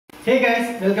Hey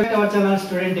guys, welcome to our channel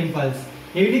Student Impulse,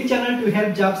 a unique channel to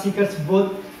help job seekers,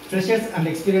 both freshers and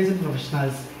experienced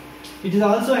professionals. It is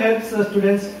also helps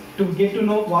students to get to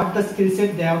know what the skill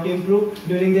set they have to improve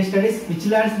during their studies, which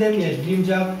lands them a dream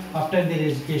job after their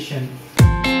education.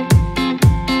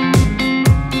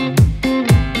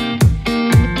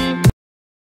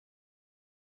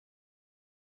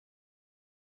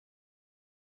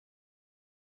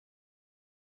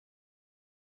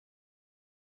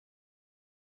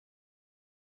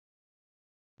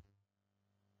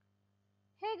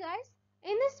 Hey guys,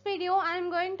 in this video I am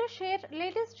going to share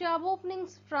latest job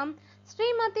openings from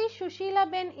Srimati Shushila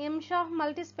Ben M. Shah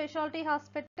Multi-Speciality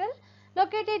Hospital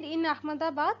located in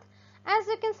Ahmedabad. As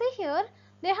you can see here,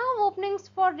 they have openings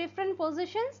for different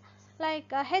positions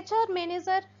like HR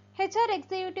Manager, HR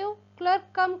Executive, Clerk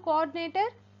cum Coordinator,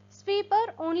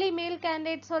 Sweeper, only male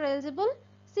candidates are eligible,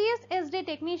 CSSD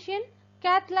Technician,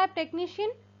 Cath Lab Technician,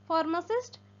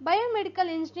 Pharmacist, Biomedical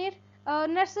Engineer,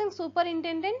 Nursing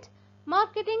Superintendent,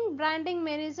 Marketing Branding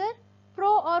Manager,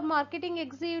 Pro or Marketing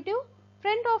Executive,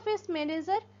 Front Office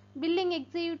Manager, Billing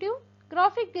Executive,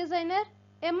 Graphic Designer,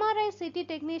 MRI CT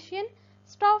Technician,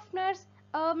 Staff Nurse,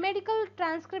 Medical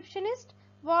Transcriptionist,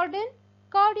 Warden,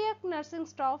 Cardiac Nursing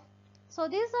Staff. So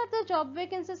these are the job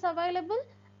vacancies available,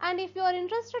 and if you are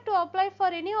interested to apply for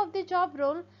any of the job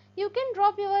role, you can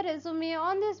drop your resume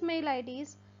on these mail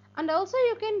IDs, and also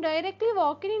you can directly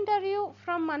walk in interview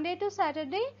from Monday to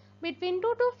Saturday between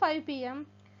 2 to 5 p.m.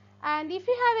 And if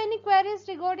you have any queries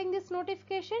regarding this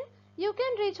notification, you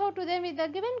can reach out to them with the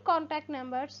given contact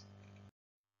numbers.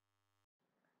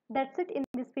 That's it in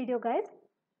this video, guys.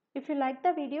 If you like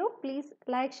the video, please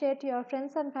like, share to your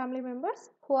friends and family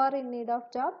members who are in need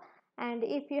of job. And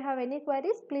if you have any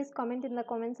queries, please comment in the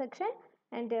comment section,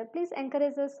 and please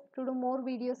encourage us to do more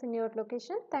videos in your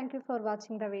location. Thank you for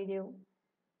watching the video.